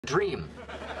Dream.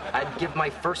 I'd give my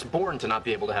firstborn to not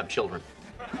be able to have children.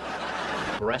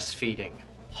 Breastfeeding.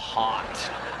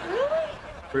 Hot. Really?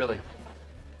 Really.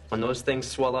 When those things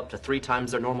swell up to 3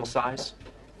 times their normal size,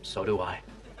 so do I.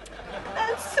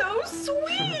 That's so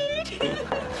sweet.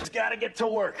 He's got to get to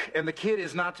work, and the kid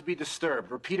is not to be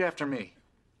disturbed. Repeat after me.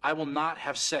 I will not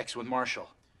have sex with Marshall.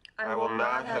 I will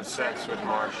not have sex with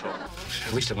Marshall.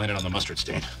 At least it landed on the mustard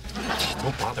stain.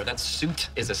 Don't bother. That suit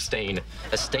is a stain.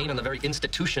 A stain on the very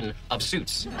institution of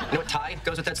suits. You know what tie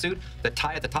goes with that suit? The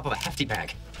tie at the top of a hefty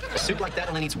bag. A suit like that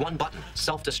only needs one button.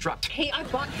 Self-destruct. Hey, I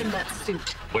bought him that suit.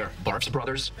 Where? Barks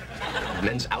Brothers?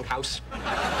 Men's Outhouse?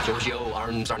 Giorgio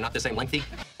arms are not the same lengthy?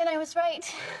 And I was right.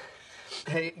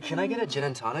 Hey, can I get a gin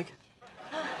and tonic?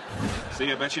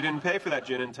 See, I bet you didn't pay for that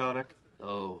gin and tonic.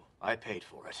 Oh, I paid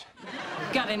for it.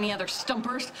 Got any other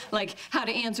stumpers? Like how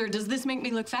to answer, does this make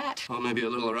me look fat? Well, maybe a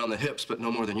little around the hips, but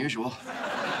no more than usual.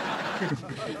 I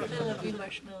love you,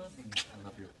 Marshmallow. I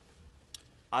love you.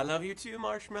 I love you too,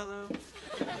 Marshmallow.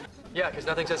 Yeah, because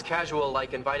nothing's as casual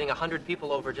like inviting 100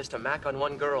 people over just to mac on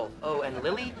one girl. Oh, and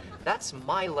Lily, that's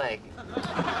my leg.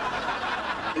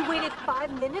 You waited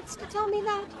 5 minutes to tell me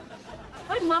that?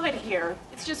 I love it here.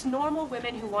 It's just normal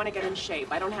women who want to get in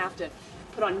shape. I don't have to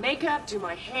put on makeup, do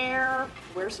my hair,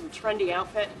 wear some trendy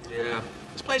outfit. Yeah,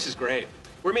 this place is great.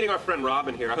 We're meeting our friend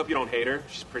Robin here. I hope you don't hate her.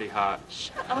 She's pretty hot.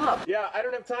 Shut up. Yeah, I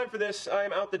don't have time for this.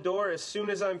 I'm out the door as soon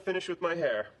as I'm finished with my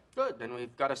hair. Good, then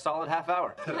we've got a solid half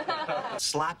hour.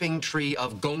 Slapping tree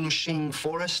of Gongxing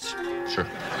Forest? Sure.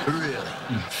 Really?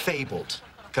 Fabled.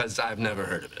 Because I've never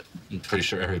heard of it. I'm pretty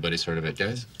sure everybody's heard of it,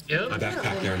 guys. Yep. I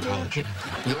backpacked there in college.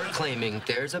 You're claiming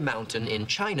there's a mountain in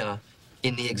China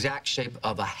in the exact shape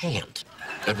of a hand.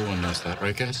 Everyone knows that,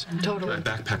 right, guys? Totally. I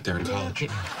backpacked there in college.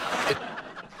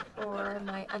 Or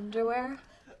my underwear?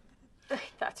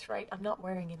 That's right, I'm not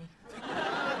wearing any.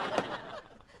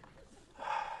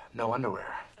 No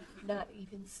underwear. Not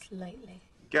even slightly.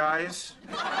 Guys,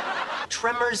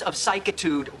 Tremors of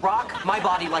psychitude rock my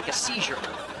body like a seizure.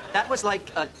 That was like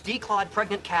a declawed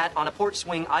pregnant cat on a porch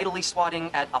swing idly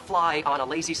swatting at a fly on a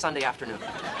lazy Sunday afternoon.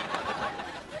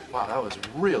 Wow, that was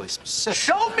really specific.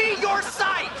 Show me your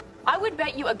site! I would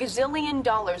bet you $1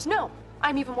 gazillion. No,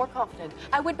 I'm even more confident.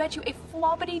 I would bet you a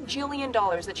flobbity jillion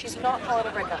dollars that she's not calling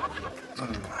a breakup.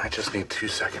 I just need 2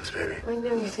 seconds, baby. I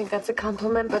know you think that's a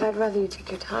compliment, but I'd rather you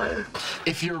take your time.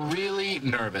 If you're really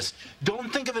nervous,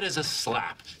 don't think of it as a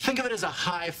slap. Think of it as a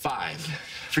high five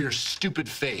for your stupid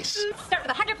face. Start with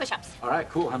 100 push-ups. All right,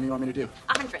 cool. How many you want me to do?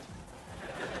 100.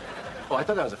 Oh, I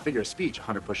thought that was a figure of speech,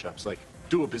 100 push-ups. Like,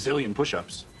 do a bazillion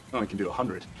push-ups. I only can do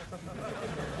 100.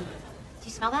 Do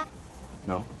you smell that?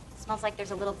 No? It smells like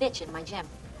there's a little bitch in my gym.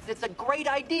 It's a great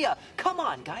idea. Come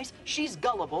on, guys. She's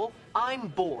gullible. I'm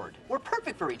bored. We're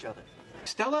perfect for each other.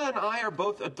 Stella and I are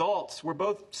both adults. We're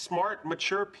both smart,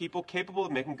 mature people capable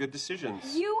of making good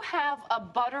decisions. You have a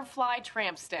butterfly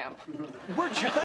tramp stamp. We're just